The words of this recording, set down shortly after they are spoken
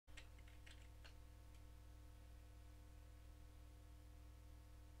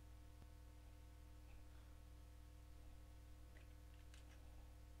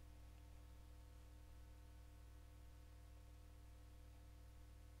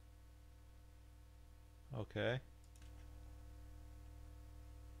Okay.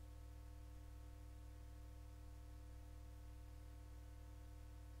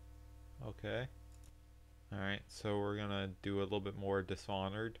 Okay. Alright, so we're gonna do a little bit more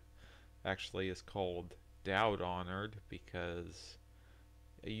Dishonored. Actually, it's called Daudhonored because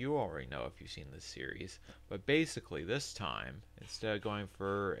you already know if you've seen this series. But basically, this time, instead of going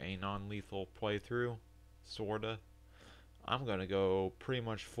for a non-lethal playthrough, sorta, I'm gonna go pretty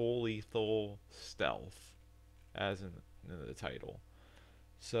much full lethal stealth, as in the title.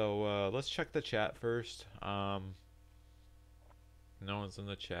 So let's check the chat first. No one's in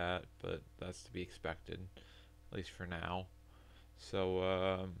the chat, but that's to be expected, at least for now.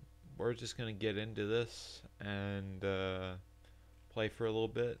 So we're just gonna get into this and play for a little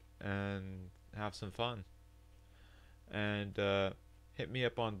bit and have some fun. And hit me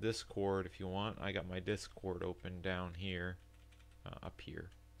up on Discord if you want. I got my Discord open down here, up here.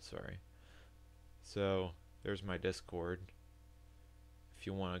 Sorry. So there's my Discord. If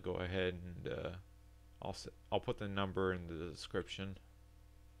you want to go ahead and I'll put the number in the description.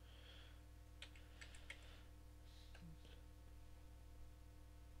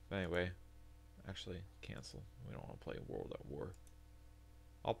 But anyway, actually cancel. We don't want to play World at War.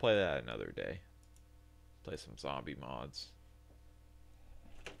 I'll play that another day. Play some zombie mods.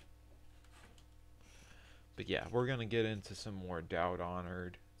 But yeah, we're gonna get into some more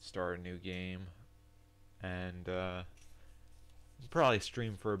Daudhonored, start a new game, and probably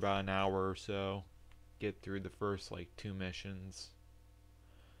stream for about an hour or so. Get through the first like 2 missions,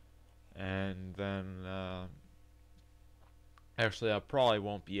 and then actually I probably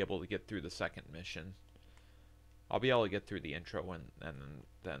won't be able to get through the second mission. I'll be able to get through the intro and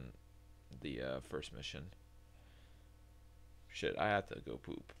then the first mission. Shit, I have to go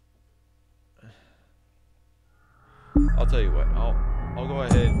poop. I'll tell you what. I'll go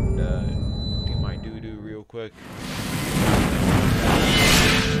ahead and do my doo-doo real quick,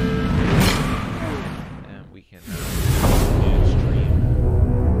 and we can stream.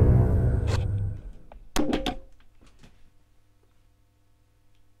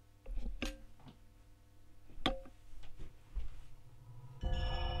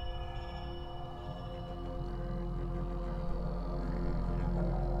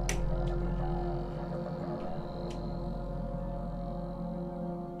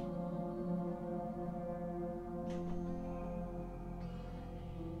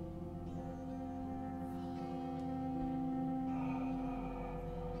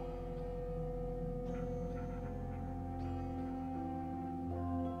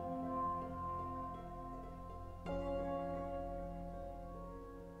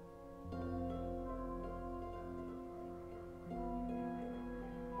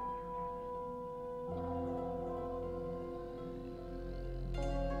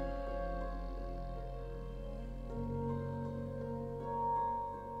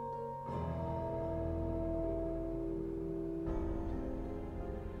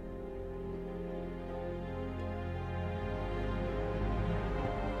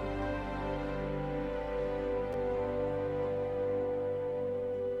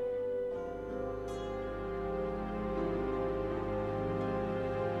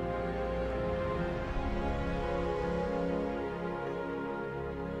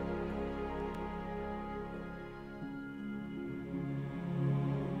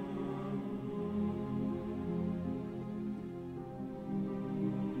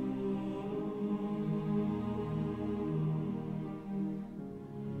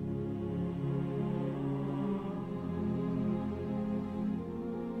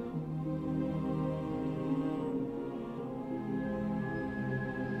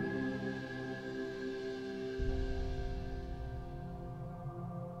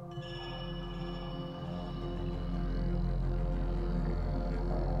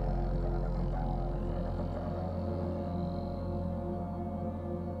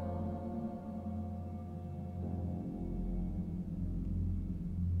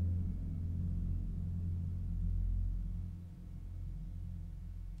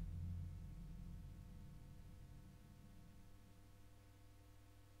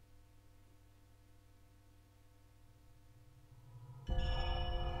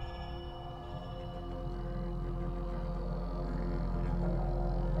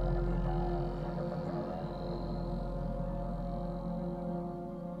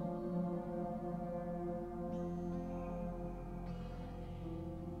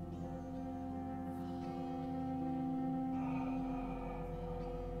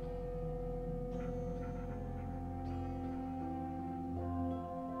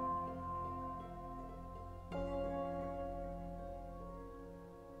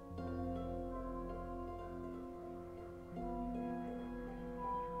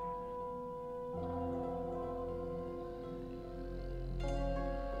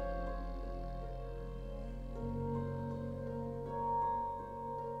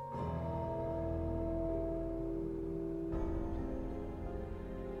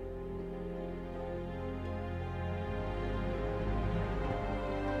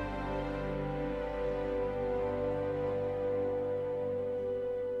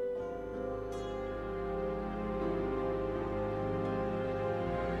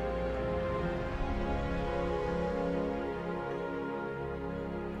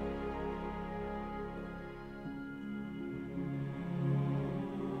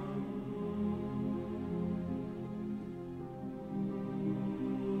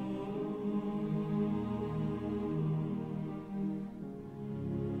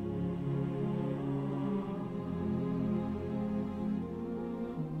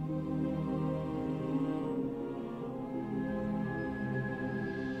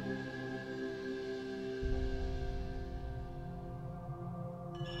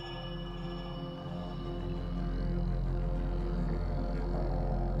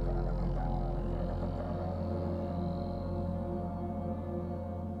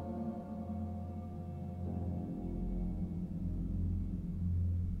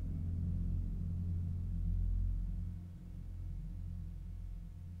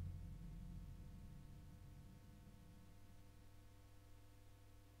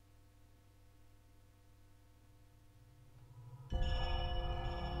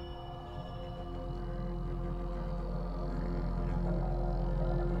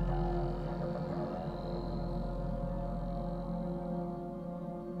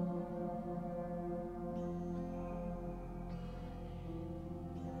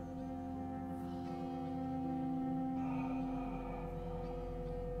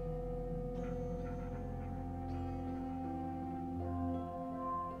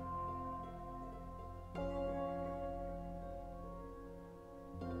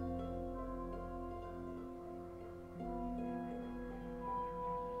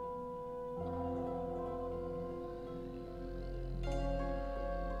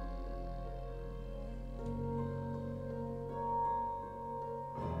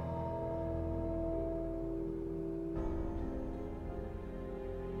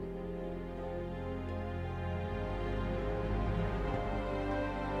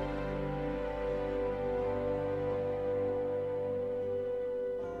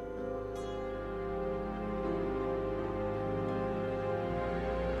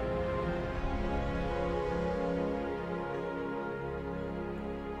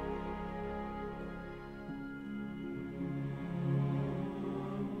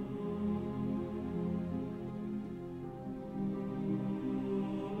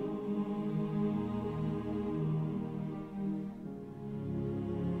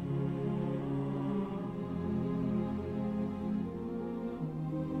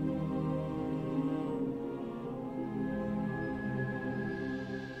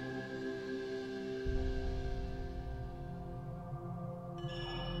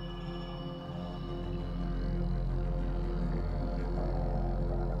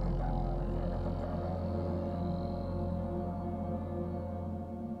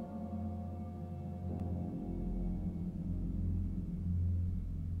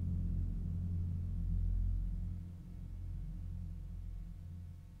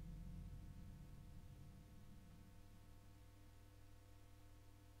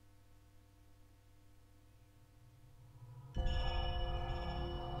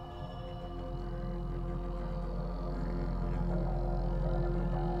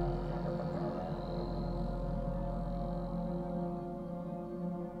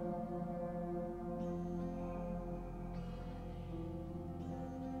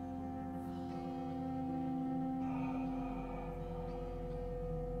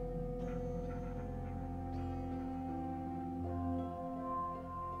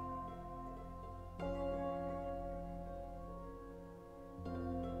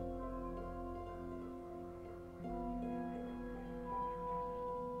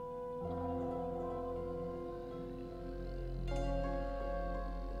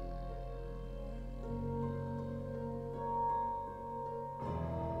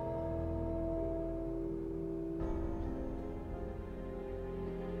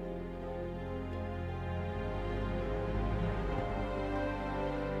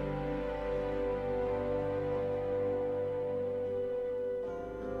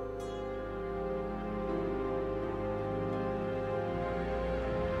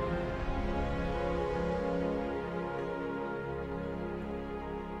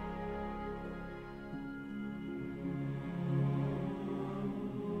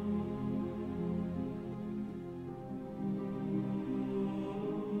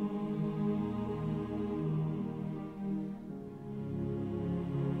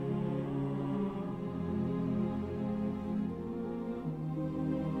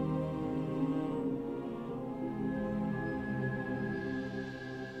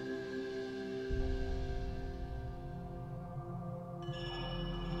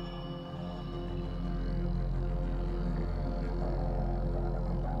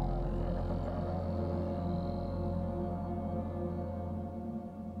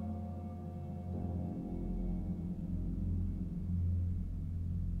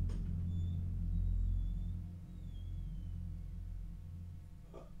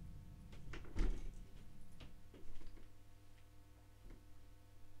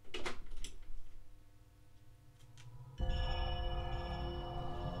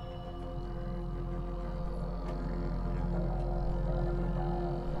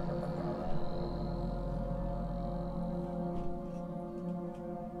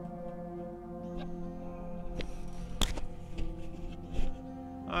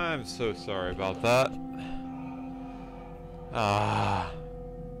 I'm so sorry about that.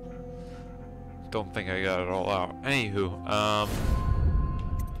 Don't think I got it all out. Anywho,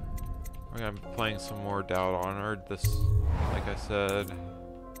 we're gonna be playing some more Daudhonored. This, like I said,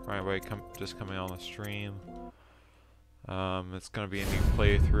 for anybody just coming on the stream, it's gonna be a new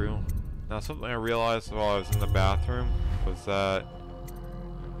playthrough. Now, something I realized while I was in the bathroom was that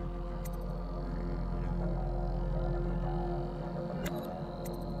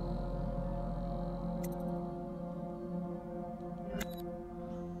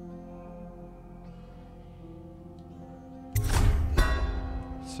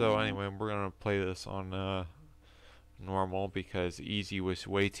so anyway, we're gonna play this on normal because easy was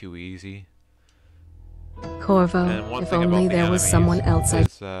way too easy. Corvo, if only there was someone else.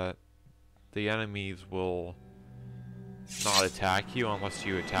 Is that the enemies will not attack you unless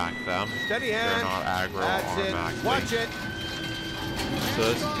you attack them. Steady hand. They're not aggro automatically. Watch it. So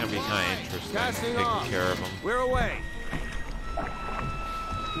this is gonna be kind of interesting. Casting taking off. care of them. We're away.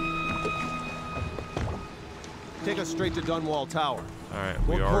 Take us straight to Dunwall Tower. Alright,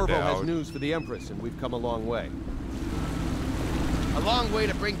 we Lord are Corvo has down. news for the Empress, and we've come a long way. A long way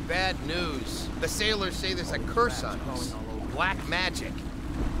to bring bad news. The sailors say there's a curse on us. Black magic.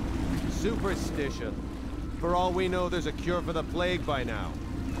 Superstition. For all we know, there's a cure for the plague by now.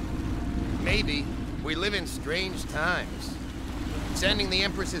 Maybe. We live in strange times. Sending the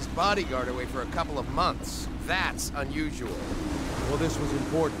Empress's bodyguard away for a couple of months. That's unusual. Well, this was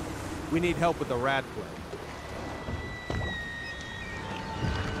important. We need help with the rat plague.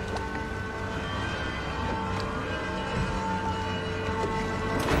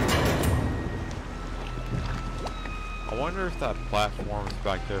 I wonder if that platform is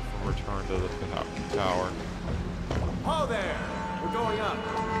back there from Return to the Tower. Oh, there! We're going up.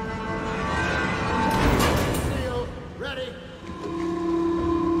 Seal, ready.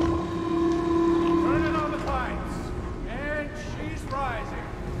 Turning on the pipes. And she's rising.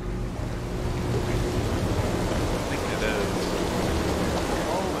 I think it is.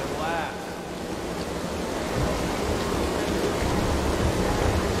 Oh, my blast.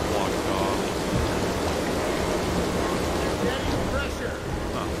 Blocked off. Steady pressure.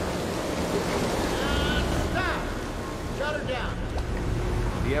 And stop. Shut her down.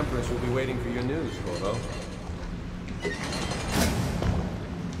 The Empress will be waiting for your news, Corvo.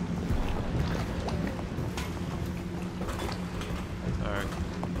 Alright.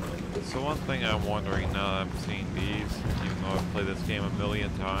 So one thing I'm wondering now that I'm seeing these, even though I've played this game a million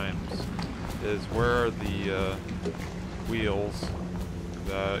times, is where are the wheels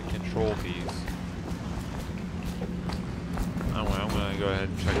that control these? Anyway, I'm gonna go ahead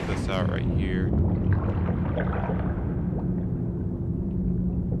and check this out right here.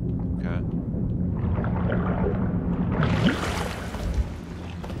 Okay.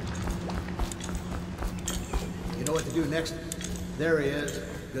 You know what to do next? There he is.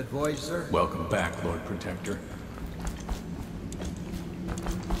 Good voyage, sir. Welcome back, Lord Protector.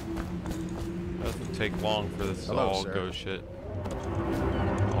 Doesn't take long for this to Hello, all sir. go shit.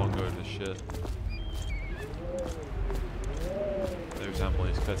 All go to shit. There's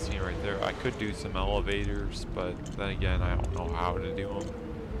Emily's cutscene right there. I could do some elevators, but then again, I don't know how to do them.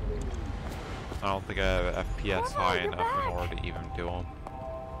 I don't think I have FPS high enough in order to even do them.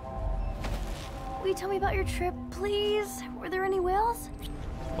 Will you tell me about your trip, please? Were there any whales?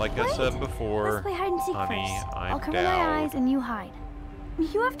 Like I said before, Let's play hide and seek honey, first. I'm I'll cover down. my eyes and you hide.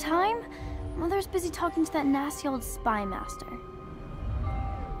 You have time? Mother's busy talking to that nasty old spy master.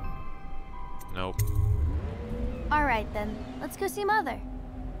 Nope. All right then, let's go see Mother.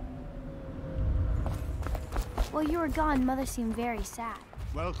 While you were gone, Mother seemed very sad.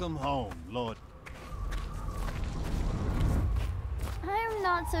 Welcome home, Lord. I'm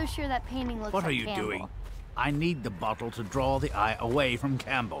not so sure that painting looks What like are you Campbell. doing? I need the bottle to draw the eye away from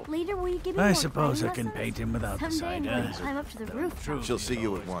Campbell. Later, will you give me I more suppose I writing can lessons? paint him without the Someday I'm going to cider. climb up to the roof. True. She'll see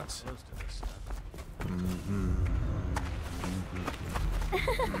you at once.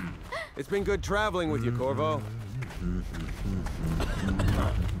 It's been good traveling with you, Corvo.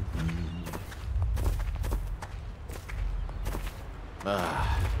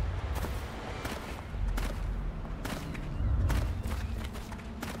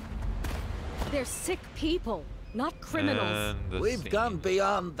 They're sick people, not criminals. And the We've scene. gone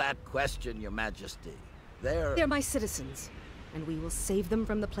beyond that question, Your Majesty. They're my citizens, and we will save them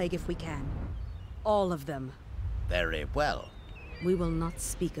from the plague if we can. All of them. Very well. We will not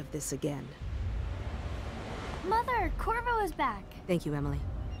speak of this again. Mother, Corvo is back. Thank you, Emily.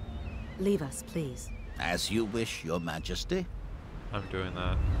 Leave us, please. As you wish, Your Majesty. I'm doing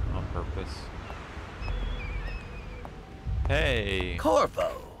that on purpose. Hey.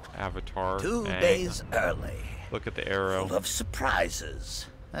 Corvo. Avatar. 2 Aang. days early. Look at the arrow. Full of surprises,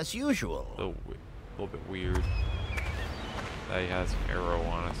 as usual. A little bit weird. That he has an arrow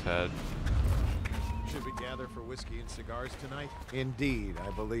on his head. Should we gather for whiskey and cigars tonight? Indeed,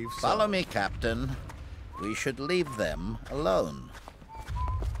 I believe so. Follow me, Captain. We should leave them alone.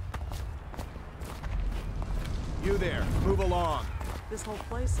 You there, move along. This whole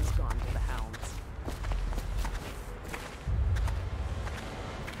place has gone to the hounds.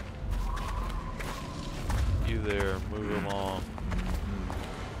 You there, move along.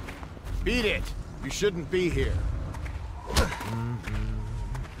 Beat it! You shouldn't be here.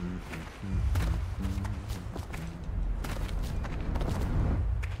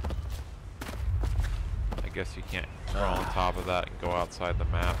 I guess you can't crawl on top of that and go outside the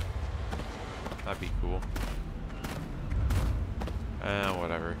map. That'd be cool.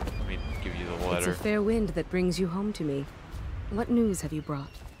 Whatever. Let me give you the letter. It's a fair wind that brings you home to me. What news have you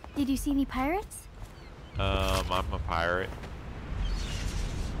brought? Did you see any pirates? I'm a pirate.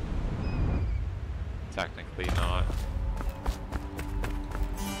 Technically not.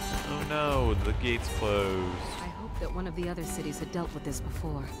 Oh no, the gate's closed. I hope that one of the other cities had dealt with this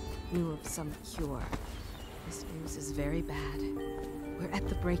before. Knew of some cure. This news is very bad. We're at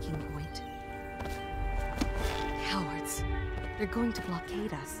the breaking point. Cowards. They're going to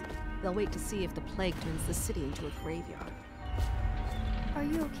blockade us. They'll wait to see if the plague turns the city into a graveyard. Are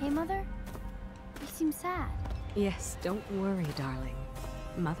you okay, Mother? You seem sad. Yes, don't worry, darling.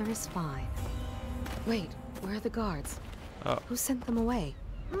 Mother is fine. Wait, where are the guards? Oh. Who sent them away?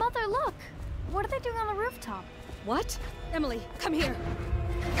 Mother, look! What are they doing on the rooftop? What? Emily, come here!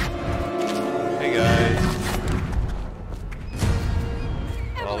 Hey guys.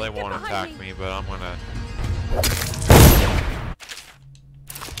 Well, Emily, they won't get attack behind me, but I'm gonna...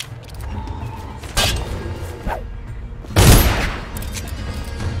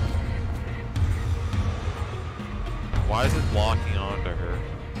 Why is it locking onto her?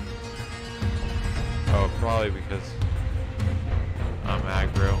 Oh, probably because I'm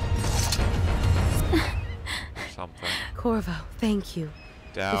aggro. Or something. Corvo, thank you.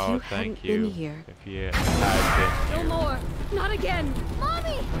 Dowd, thank you. Been here. If you had been No here. more! Not again!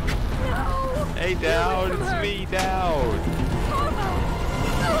 Mommy! No! Hey Dowd, from it's her. me, Dowd. Corvo!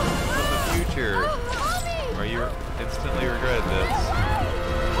 From the future. Mommy! Where you instantly regret this.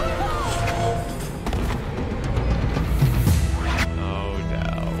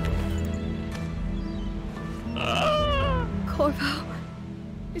 Corvo,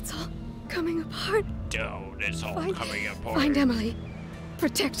 it's all coming apart. Dude, it's all coming apart. Find Emily.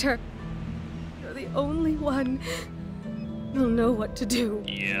 Protect her. You're the only one who'll know what to do.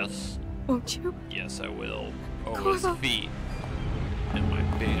 Yes. Won't you? Yes, I will. Oh, Corvo. his feet. And my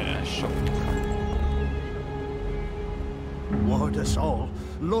big ass shoulder. Ward us all.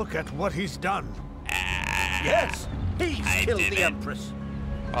 Look at what he's done. Yes, he killed the Empress.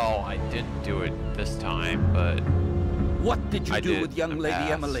 Oh, I didn't do it this time, but... What did you do did with young in the Lady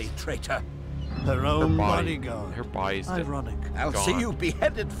past. Emily, traitor? Her own body- bodyguard. Her body's dead. Ironic. I'll see Gone. you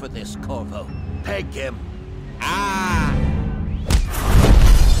beheaded for this, Corvo. Peg him. Ah!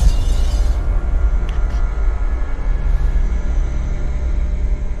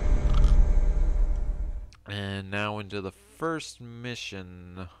 And now into the first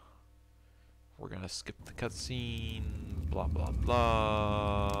mission. We're gonna skip the cutscene. Blah blah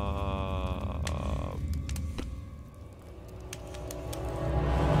blah.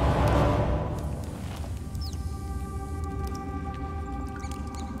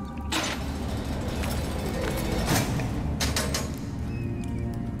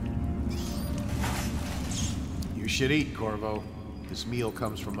 You should eat, Corvo. This meal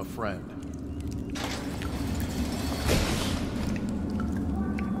comes from a friend.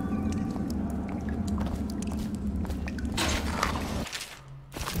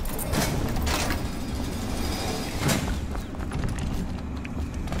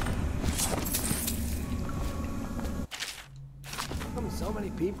 So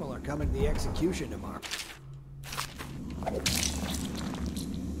many people are coming to the execution tomorrow.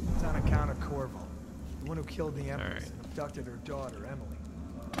 It's on account of Corvo, the one who killed the Empress and abducted her daughter, Emily.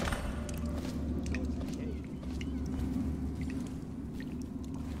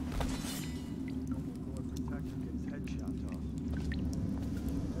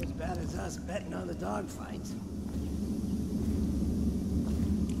 As bad as us betting on the dogfights.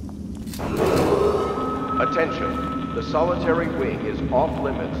 Attention. The solitary wing is off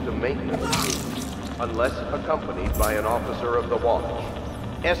limits to maintenance unless accompanied by an officer of the watch.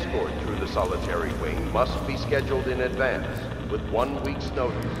 Escort through the solitary wing must be scheduled in advance with 1 week's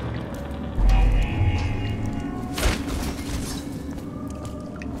notice.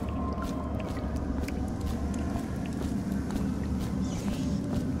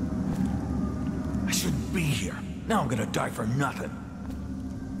 here. Now I'm gonna die for nothing.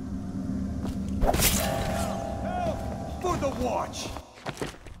 Help! For the watch!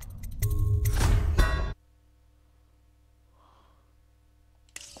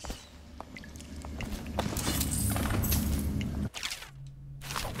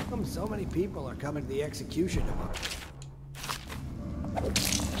 So many people are coming to the execution tomorrow.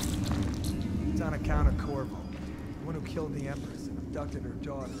 It's on account of Corvo, the one who killed the Empress and abducted her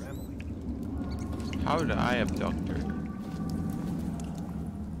daughter, Emily. How did I abduct her?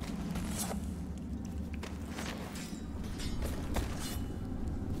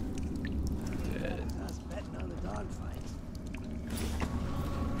 Dead. Us betting on the dogfights.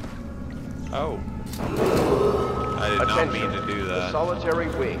 Oh. I did not mean to do that. The solitary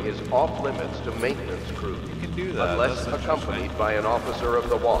wing is off limits to maintenance crews. You can do that. Unless accompanied by an officer of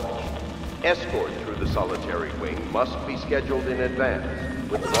the watch. Escort through the solitary wing must be scheduled in advance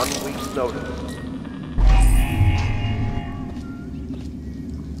with 1 week's notice.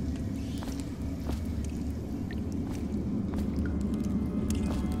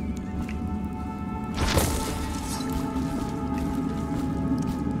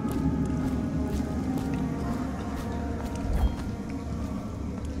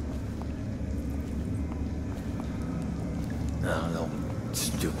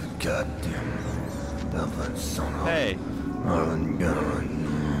 Hey.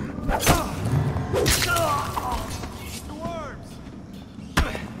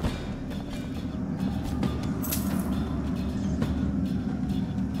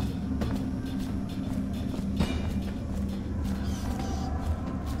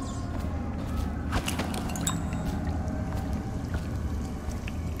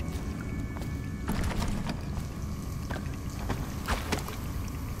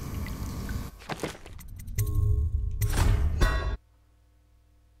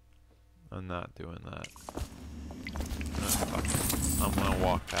 I'm not doing that. I'm gonna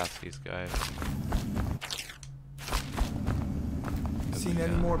walk past these guys. Seen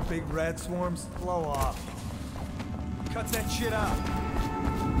any more big rat swarms? Blow off. Cut that shit out.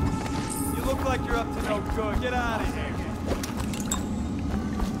 You look like you're up to no good. Get out of here.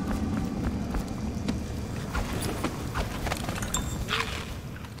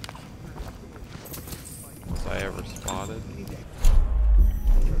 Was I ever spotted?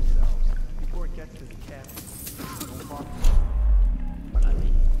 Before it gets to the cat.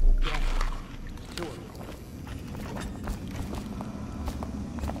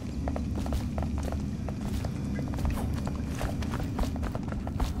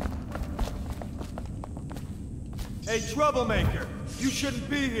 Hey, troublemaker! You shouldn't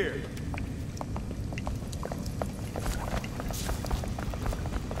be here!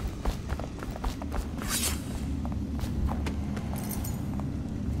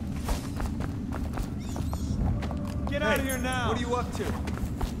 Get out of here now! What are you up to?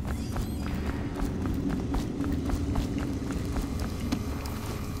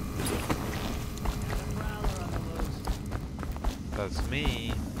 That's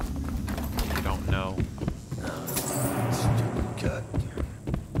me. You don't know.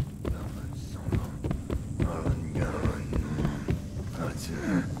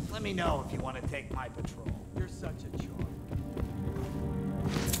 Let me know if you want to take my patrol. You're such a jerk.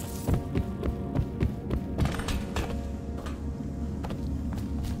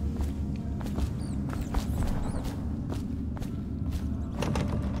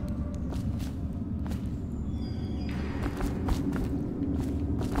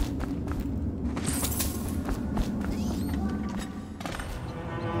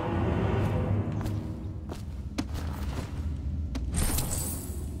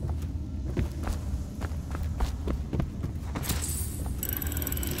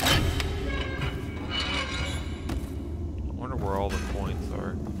 Where all the points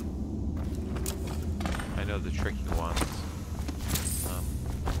are. I know the tricky ones.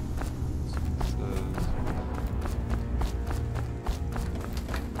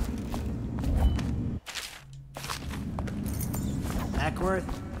 Ackworth,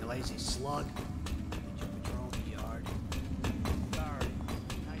 you lazy slug. Did you patrol the yard? Sorry,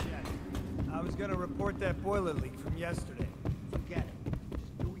 not yet. I was gonna report that boiler leak from yesterday. Forget it.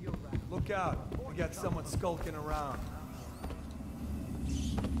 Just do your round. Look out, we got someone skulking around.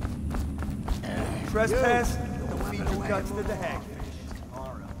 Trespass, don't feed your guts to the hagfish.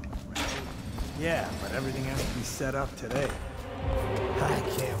 Yeah, but everything has to be set up today. I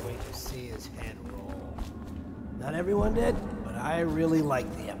can't wait to see his head roll. Not everyone did, but I really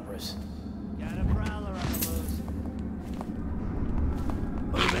like the Empress. Got a prowler on the loose.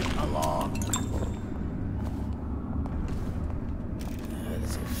 Move it along.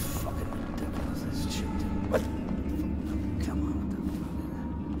 This is fucking ridiculous, this shit. What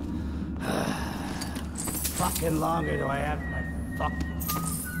kid longer do I have my fuck.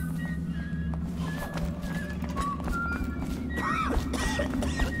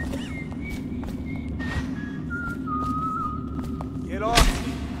 Get off!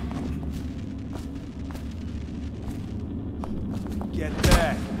 Get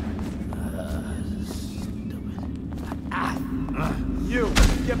back! You,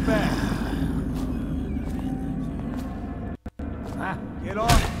 get back! Get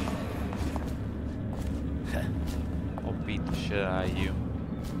off! I'll beat the shit out of you.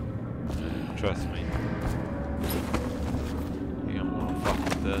 Trust me. You don't want to fuck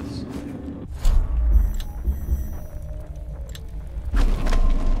with this.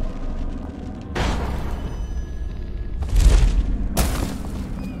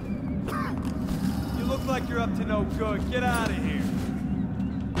 You look like you're up to no good. Get out of here!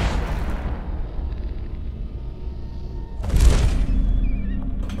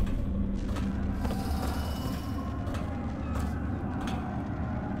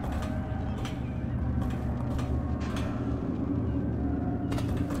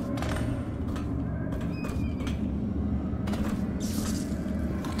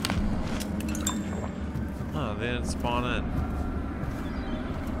 They didn't spawn in.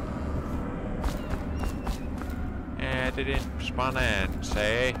 Yeah, they didn't spawn in,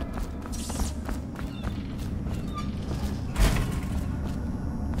 say.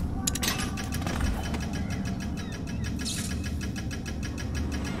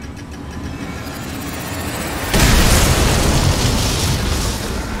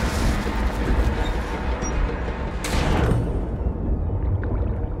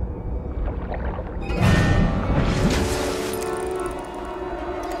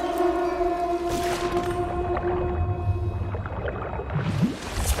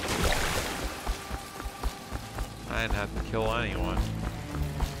 I didn't have to kill anyone.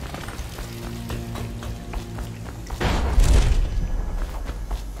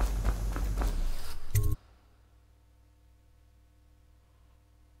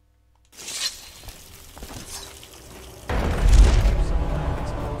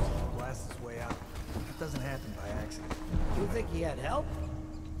 Blast his way out. That doesn't happen by accident. You think he had help?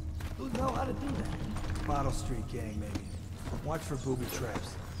 Who know how to do that? Bottle Street gang, maybe. Watch for booby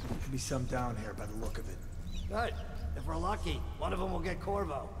traps. Could be some down here by the look of it. Good. If we're lucky, one of them will get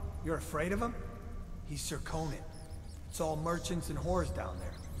Corvo. You're afraid of him? He's Sir Conan. It's all merchants and whores down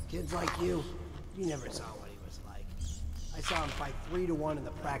there. Kids like you never saw what he was like. I saw him fight 3 to 1 in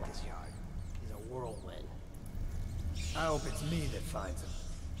the practice yard. He's a whirlwind. I hope it's me that finds him.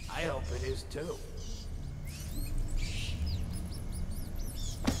 I hope it is too.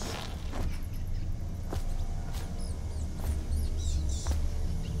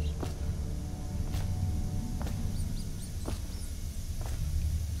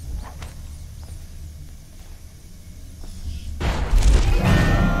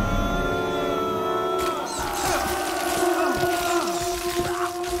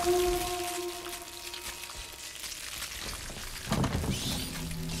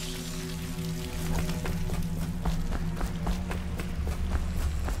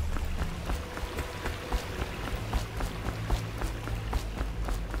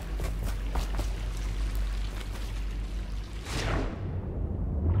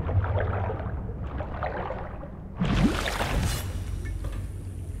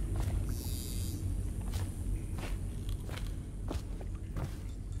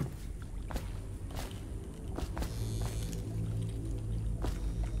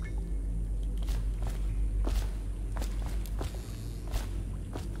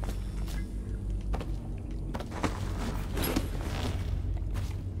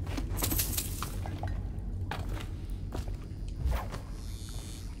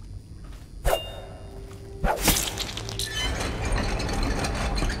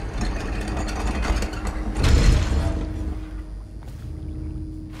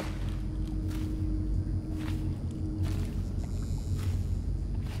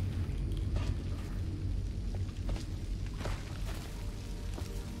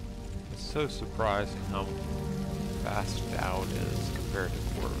 So surprising how fast Dowd is compared to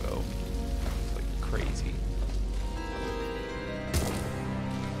Corvo. It's like crazy.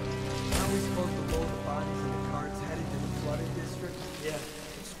 How are we supposed to load the bodies in the carts headed to the flooded district? Yeah,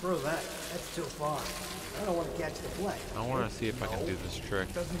 screw that. That's too far. I don't want to catch the plane. I want to see if I can do this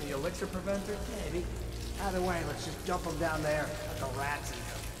trick. Doesn't the elixir prevent it? Maybe. Either way, let's just jump them down there at the rats and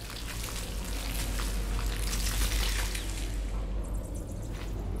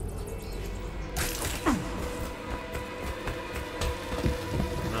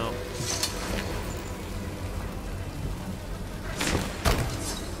No.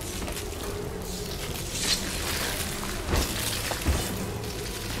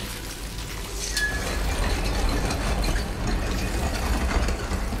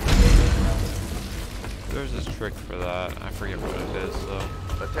 there's this trick for that. I forget what it is, though.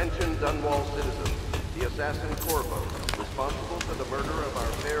 Attention, Dunwall citizens. The assassin Corvo, responsible for the murder of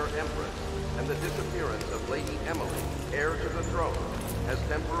our fair Empress and the disappearance of Lady Emily, heir to the throne, has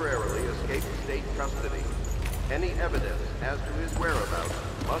temporarily escaped state custody. Any evidence as to his whereabouts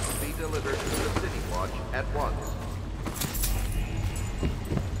must be delivered to the City Watch at once.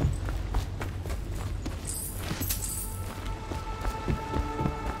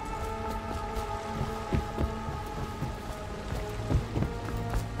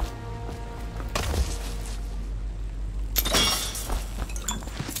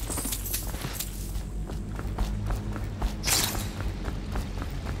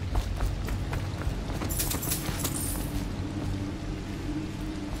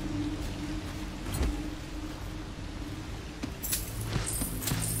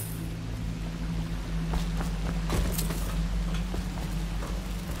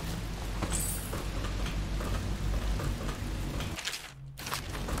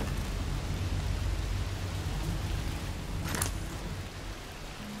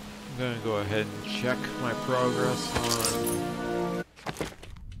 I'm gonna go ahead and check my progress on...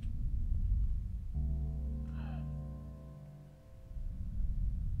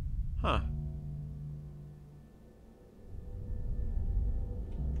 Huh.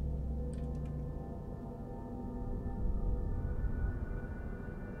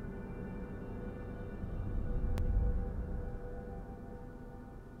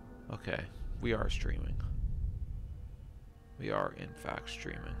 Okay, we are streaming. We are, in fact,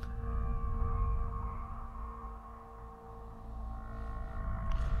 streaming.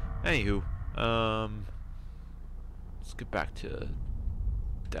 Anywho, let's get back to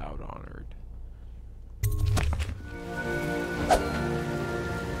Daudhonored.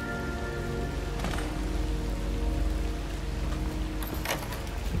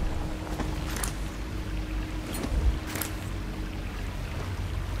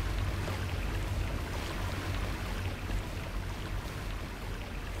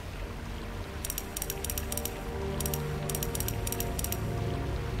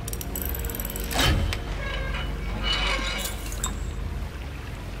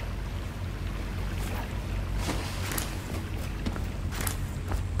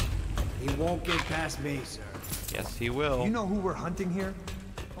 Won't get past me, sir. Yes, he will. You know who we're hunting here?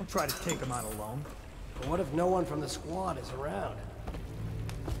 Don't try to take him out alone. But what if no one from the squad is around?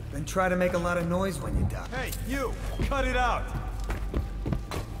 Then try to make a lot of noise when you die. Hey, you! Cut it out!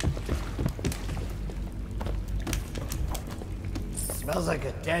 Smells like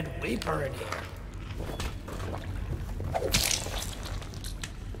a dead Weeper in here.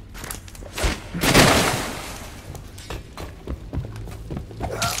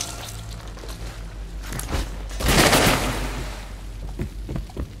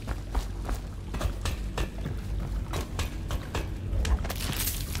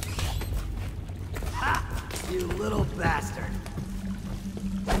 You little bastard.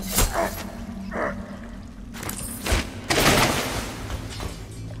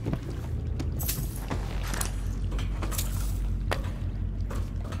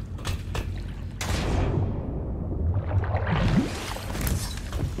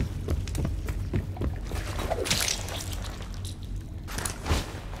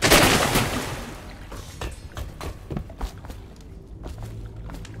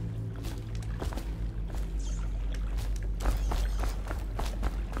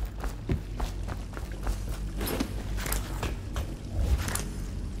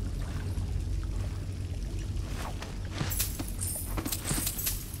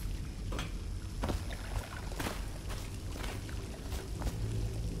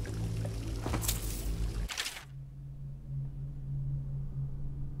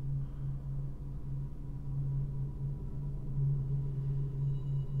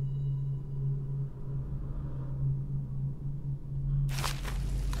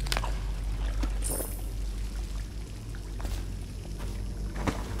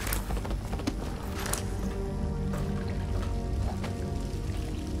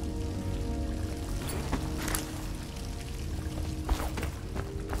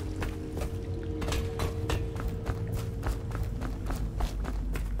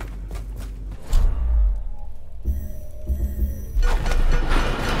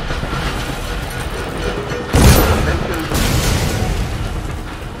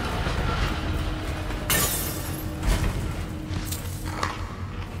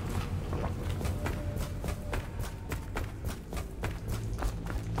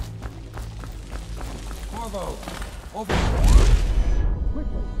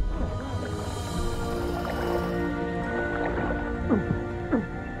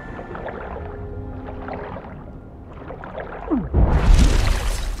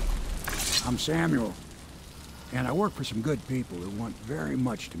 Samuel, and I work for some good people who want very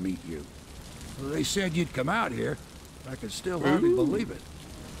much to meet you. Well, they said you'd come out here, but I could still hardly believe it.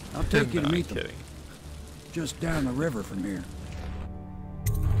 I'll take you to meet them. Just down the river from here.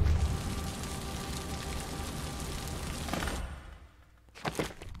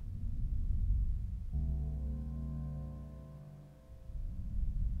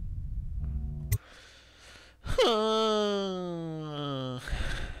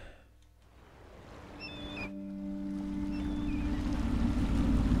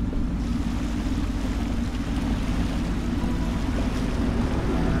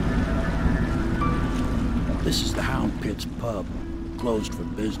 This is the Hound Pit's pub, closed for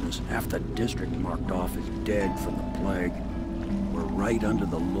business, half the district marked off as dead from the plague. We're right under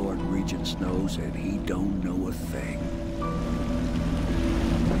the Lord Regent's nose, and he don't know a thing.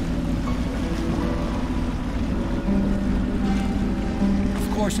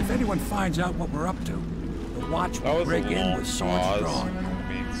 Of course, if anyone finds out what we're up to, the watch will break in with swords drawn.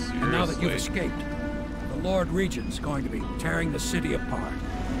 And now that you've escaped, the Lord Regent's going to be tearing the city apart.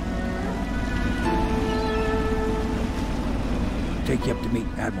 Take you up to meet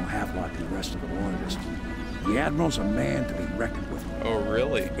Admiral Havelock and the rest of the Loyalists. The Admiral's a man to be reckoned with. Oh,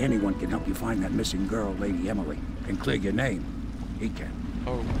 really? Anyone can help you find that missing girl, Lady Emily, and clear your name. He can.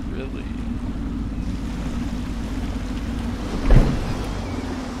 Oh, really?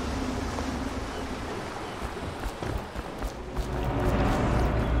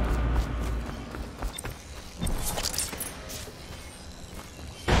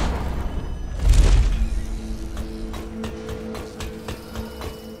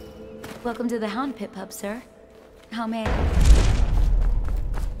 Welcome to the Hound Pit pub, sir. How may I...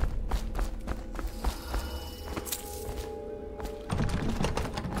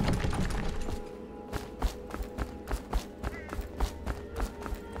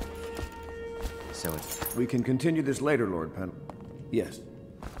 So we can continue this later, Lord Pen. Yes.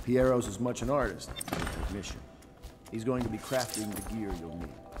 Piero's as much an artist as a technician. He's going to be crafting the gear you'll need.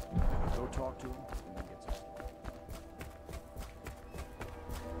 Go talk to him.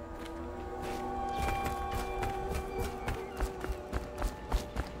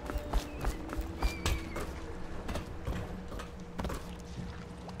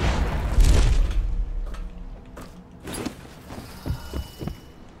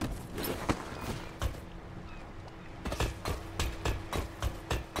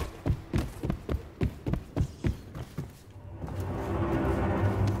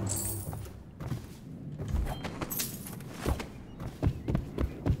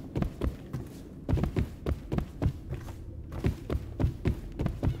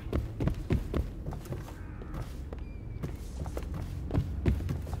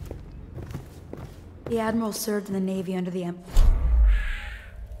 The Admiral served in the Navy under the Emperor.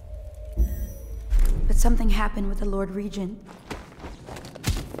 But something happened with the Lord Regent.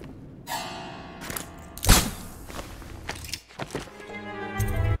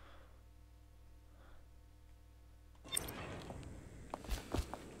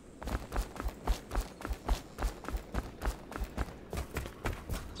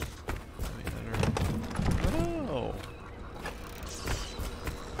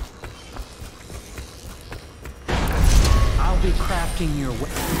 Your way.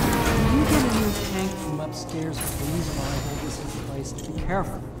 When you get a new tank from upstairs, please arrive at this place. Be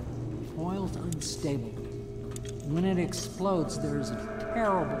careful. Oil's unstable. When it explodes, there's a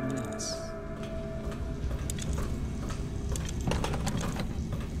terrible mess.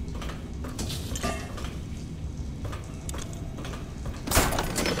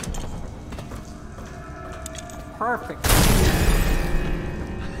 Perfect.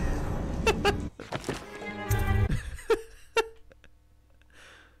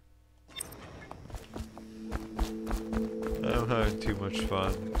 I'm having too much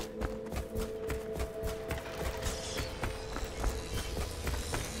fun.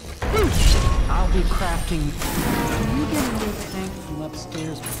 I'll be crafting. When you get a new tank from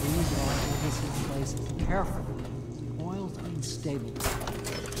upstairs, please arrive at this place. Be careful. Oil's unstable.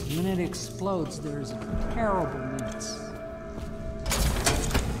 When it explodes, there's a terrible mess.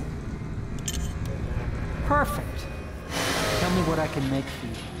 Perfect. Tell me what I can make for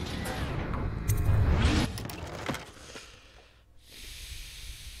you.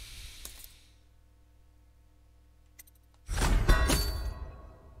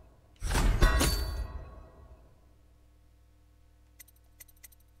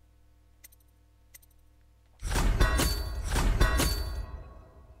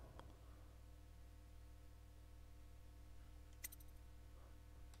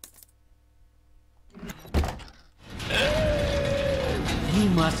 You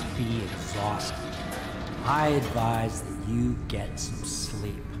must be exhausted. exhausted. I advise that you get some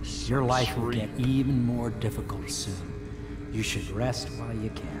sleep. Your life will get even more difficult soon. You should rest while you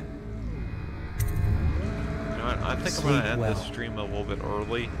can. You know what? I think I'm gonna end this stream a little bit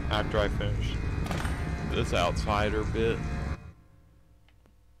early after I finish this outsider bit.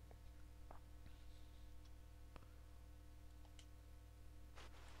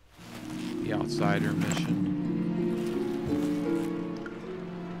 The outsider mission.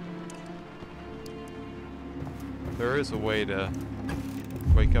 There is a way to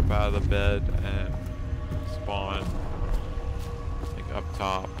wake up out of the bed and spawn like up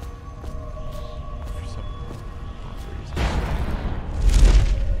top for some odd reason.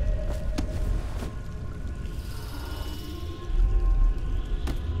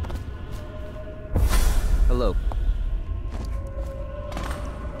 Hello.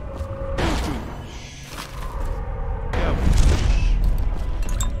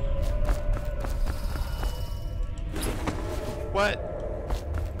 What?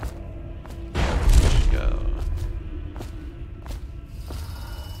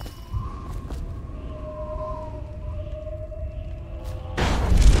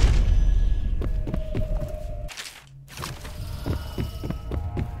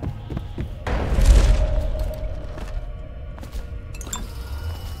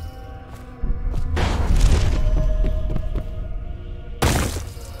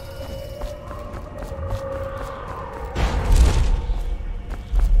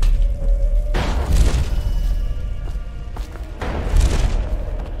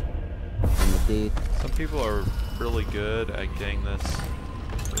 Some people are really good at getting this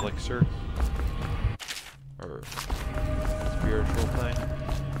elixir or spiritual thing,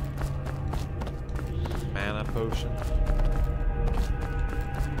 mana potion,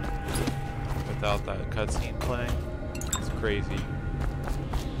 without that cutscene playing. It's crazy.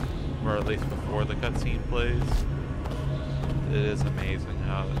 Or at least before the cutscene plays. It is amazing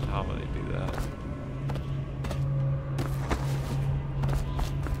how they do that.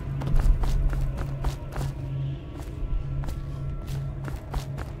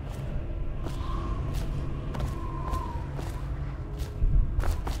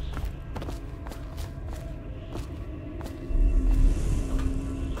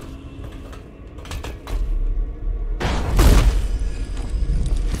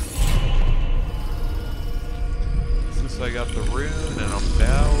 I got the rune and I'm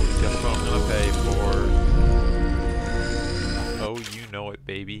down. Guess what I'm gonna pay for? Oh, you know it,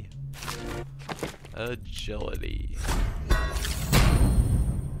 baby. Agility.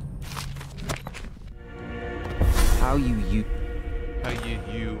 How you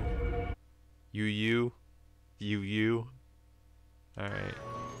Alright.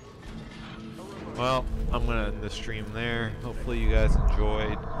 Well, I'm gonna end the stream there. Hopefully you guys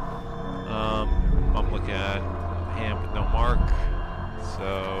enjoyed. I'm looking at hand with no mark.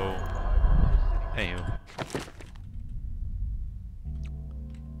 So, anywho.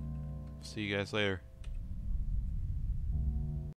 See you guys later.